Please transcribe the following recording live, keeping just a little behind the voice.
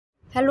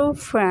Hello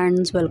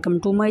friends, welcome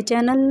to my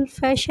channel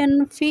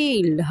Fashion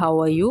Field. How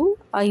are you?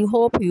 I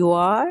hope you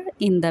are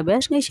in the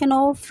best condition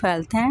of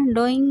health and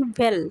doing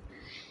well.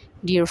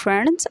 Dear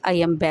friends, I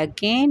am back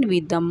again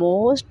with the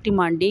most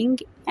demanding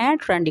and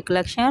trendy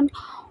collection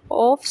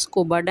of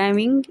scuba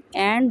diving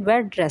and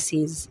wet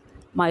dresses.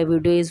 My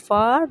video is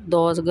for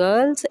those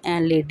girls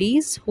and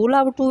ladies who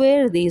love to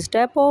wear these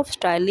type of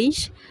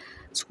stylish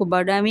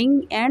scuba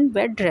diving and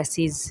wet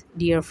dresses.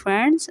 Dear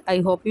friends, I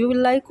hope you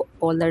will like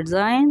all the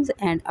designs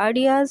and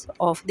ideas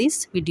of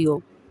this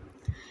video.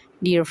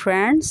 Dear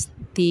friends,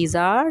 these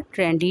are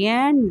trendy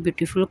and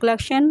beautiful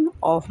collection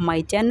of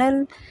my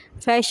channel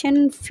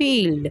Fashion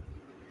Field.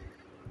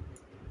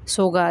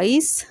 So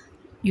guys,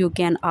 you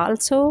can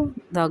also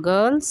the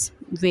girls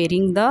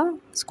wearing the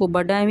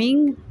scuba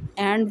diving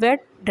and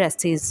wet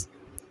dresses.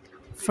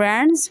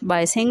 Friends,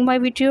 by seeing my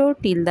video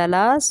till the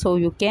last so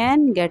you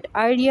can get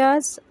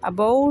ideas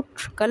about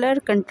color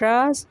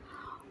contrast,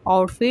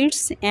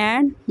 outfits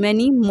and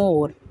many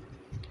more.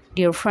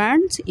 Dear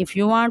friends, if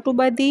you want to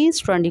buy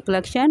this trendy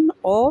collection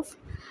of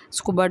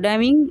scuba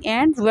diving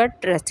and wet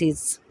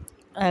dresses,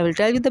 I will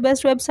tell you the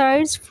best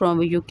websites from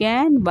where you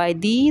can buy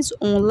these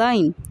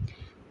online.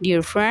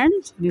 Dear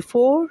friends,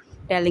 before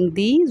telling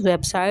these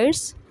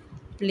websites,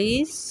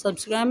 please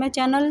subscribe my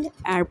channel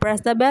and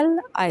press the bell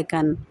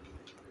icon.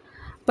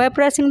 By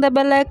pressing the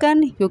bell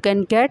icon, you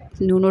can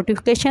get new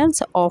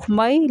notifications of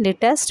my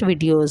latest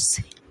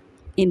videos.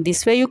 In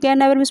this way, you can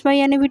never miss my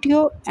any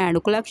video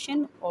and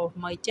collection of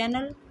my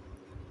channel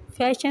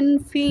Fashion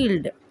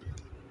Field.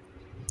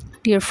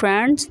 Dear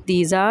friends,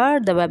 these are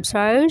the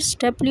websites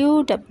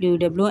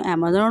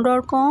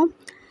www.amazon.com,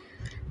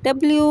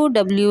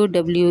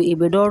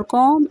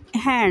 www.ebay.com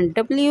and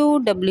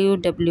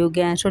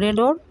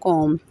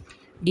www.ganstudio.com.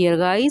 Dear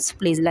guys,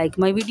 please like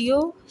my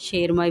video,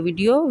 share my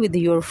video with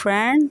your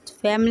friends,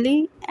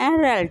 family and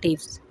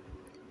relatives.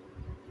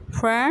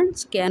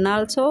 Friends can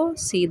also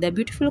see the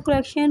beautiful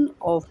collection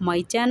of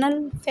my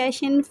channel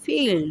Fashion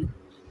Field.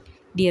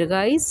 Dear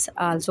guys,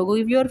 also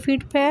give your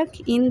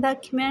feedback in the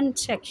comment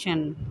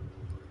section.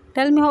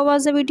 Tell me how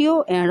was the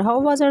video and how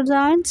was the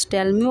designs.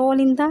 Tell me all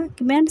in the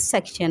comment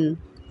section.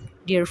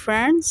 Dear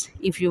friends,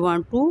 if you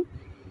want to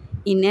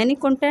in any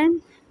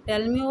content,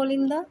 tell me all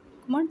in the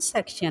comment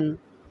section.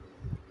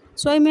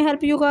 So I may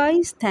help you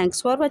guys.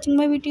 Thanks for watching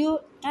my video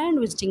and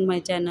visiting my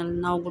channel.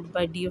 Now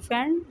goodbye dear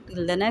friend.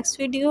 Till the next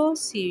video.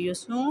 See you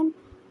soon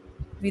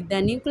with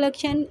the new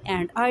collection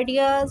and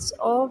ideas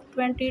of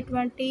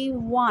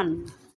 2021.